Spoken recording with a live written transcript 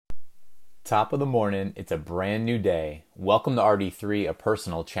Top of the morning. It's a brand new day. Welcome to RD3, a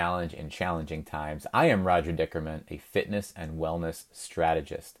personal challenge in challenging times. I am Roger Dickerman, a fitness and wellness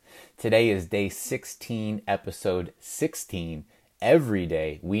strategist. Today is day 16, episode 16. Every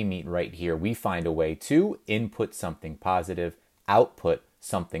day we meet right here. We find a way to input something positive, output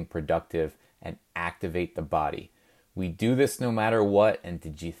something productive, and activate the body. We do this no matter what, and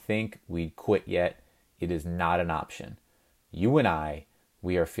did you think we'd quit yet? It is not an option. You and I,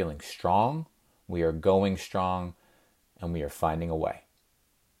 we are feeling strong, we are going strong, and we are finding a way.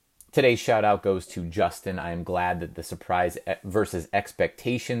 Today's shout out goes to Justin. I am glad that the surprise versus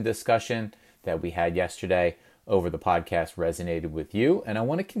expectation discussion that we had yesterday over the podcast resonated with you, and I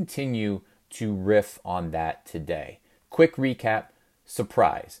want to continue to riff on that today. Quick recap,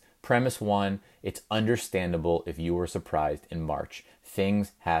 surprise. Premise one, it's understandable if you were surprised in March.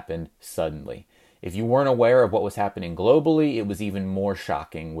 Things happened suddenly. If you weren't aware of what was happening globally, it was even more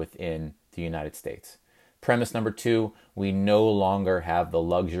shocking within the United States. Premise number two, we no longer have the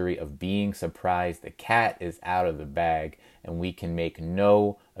luxury of being surprised. The cat is out of the bag, and we can make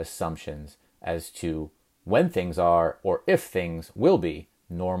no assumptions as to when things are or if things will be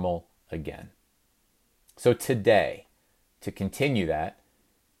normal again. So today, to continue that,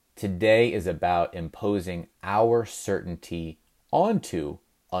 today is about imposing our certainty onto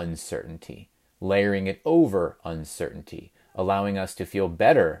uncertainty, layering it over uncertainty, allowing us to feel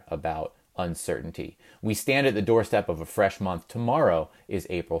better about uncertainty. We stand at the doorstep of a fresh month. Tomorrow is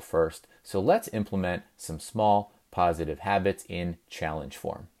April 1st, so let's implement some small positive habits in challenge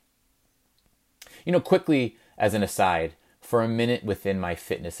form. Quickly as an aside, for a minute within my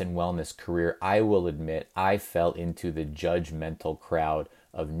fitness and wellness career, I will admit I fell into the judgmental crowd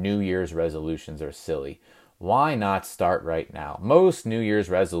of New Year's resolutions are silly. Why not start right now? Most New Year's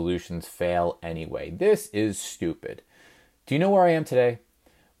resolutions fail anyway. This is stupid. Do you know where I am today?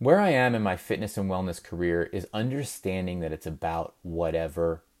 Where I am in my fitness and wellness career is understanding that it's about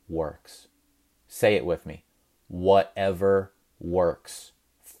whatever works. Say it with me. Whatever works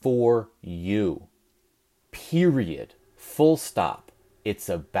for you. Period. Full stop. It's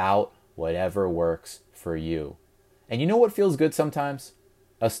about whatever works for you. And you know what feels good sometimes?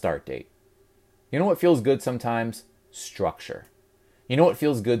 A start date. You know what feels good sometimes? Structure. You know what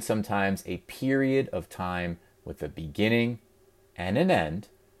feels good sometimes? A period of time with a beginning and an end.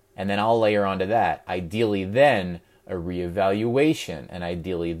 And then I'll layer onto that, ideally then, a reevaluation. And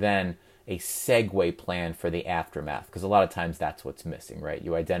ideally then, a segue plan for the aftermath. Because a lot of times that's what's missing, right?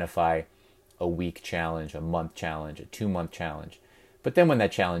 You identify a week challenge, a month challenge, a 2-month challenge. But then when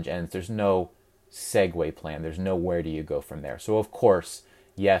that challenge ends, there's no segue plan. There's no where do you go from there. So of course,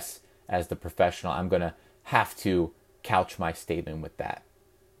 yes, as the professional, I'm going to have to couch my statement with that.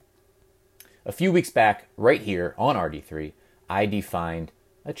 A few weeks back, right here on RD3, I defined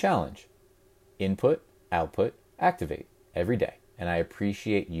a challenge. Input, output, activate every day. And I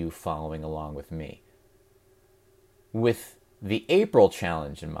appreciate you following along with me. With the April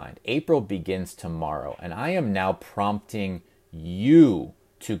challenge in mind, April begins tomorrow, and I am now prompting you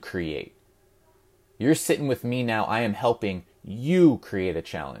to create. You're sitting with me now. I am helping you create a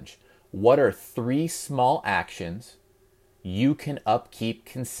challenge. What are 3 small actions you can upkeep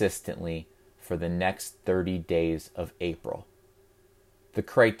consistently for the next 30 days of April? The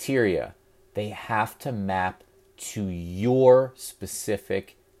criteria, they have to map to your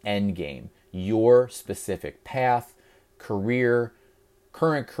specific end game, your specific path, career,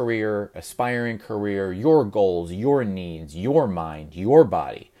 current career, aspiring career, your goals, your needs, your mind, your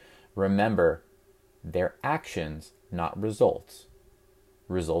body. Remember, they're actions, not results.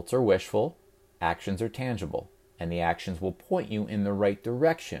 Results are wishful, actions are tangible, and the actions will point you in the right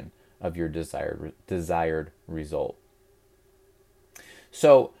direction of your desired result.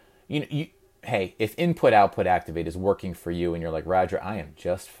 So, hey, if input, output, activate is working for you and you're like, Roger, I am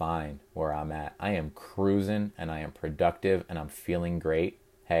just fine where I'm at. I am cruising and I am productive and I'm feeling great.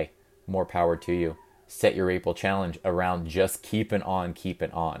 Hey, more power to you. Set your April challenge around just keeping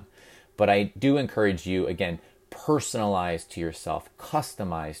on. But I do encourage you, again, personalize to yourself,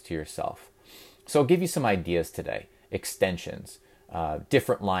 customize to yourself. So I'll give you some ideas today, extensions,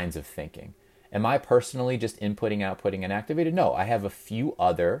 different lines of thinking. Am I personally just inputting, outputting, and activated? No, I have a few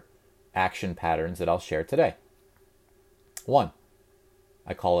other action patterns that I'll share today. 1,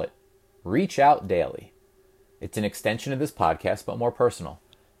 I call it Reach Out Daily. It's an extension of this podcast, but more personal.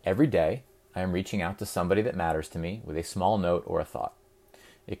 Every day, I am reaching out to somebody that matters to me with a small note or a thought.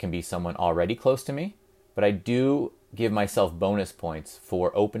 It can be someone already close to me, but I do give myself bonus points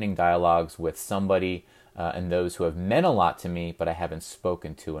for opening dialogues with somebody and those who have meant a lot to me, but I haven't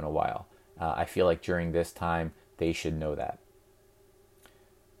spoken to in a while. I feel like during this time, they should know that.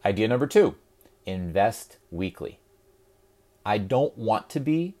 Idea number 2, invest weekly. I don't want to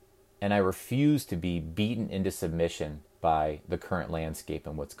be, and I refuse to be beaten into submission by the current landscape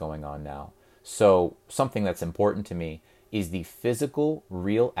and what's going on now. So something that's important to me is the physical,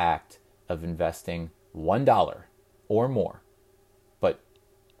 real act of investing $1 or more. But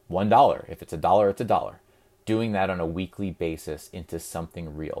 $1, if it's $1, it's $1. Doing that on a weekly basis into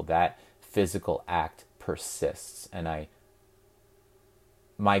something real. That physical act persists. And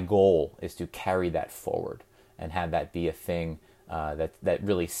my goal is to carry that forward and have that be a thing that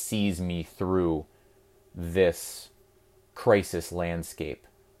really sees me through this crisis landscape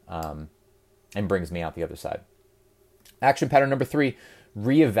and brings me out the other side. Action pattern number 3,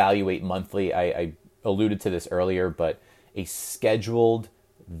 reevaluate monthly. I alluded to this earlier, but a scheduled,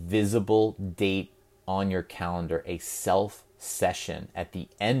 visible date on your calendar, a self-session at the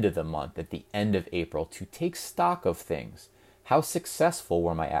end of the month, at the end of April, to take stock of things. How successful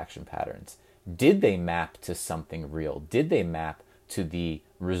were my action patterns? Did they map to something real? Did they map to the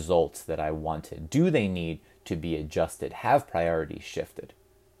results that I wanted? Do they need to be adjusted? Have priorities shifted?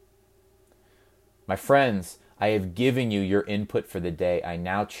 My friends, I have given you your input for the day. I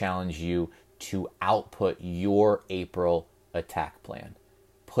now challenge you to output your April attack plan.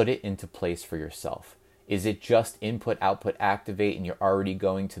 Put it into place for yourself. Is it just input, output, activate, and you're already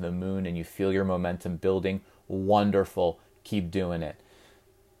going to the moon and you feel your momentum building? Wonderful. Keep doing it.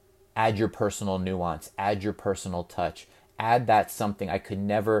 Add your personal nuance. Add your personal touch. Add that something. I could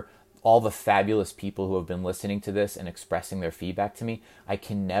never, all the fabulous people who have been listening to this and expressing their feedback to me, I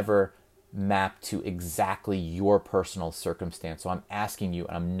can never map to exactly your personal circumstance. So I'm asking you,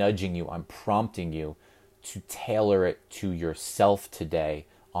 I'm nudging you, I'm prompting you to tailor it to yourself today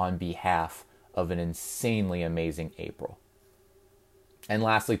on behalf of an insanely amazing April. And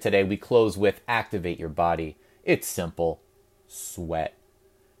lastly, today we close with activate your body. It's simple. Sweat.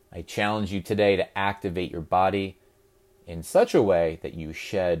 I challenge you today to activate your body in such a way that you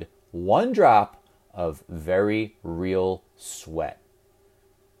shed 1 drop of very real sweat.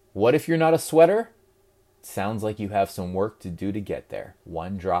 What if you're not a sweater? It sounds like you have some work to do to get there.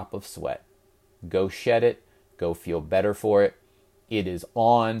 1 drop of sweat. Go shed it. Go feel better for it. It is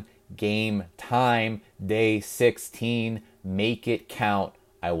on. Game time. Day 16. Make it count.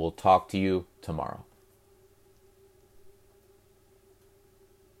 I will talk to you tomorrow.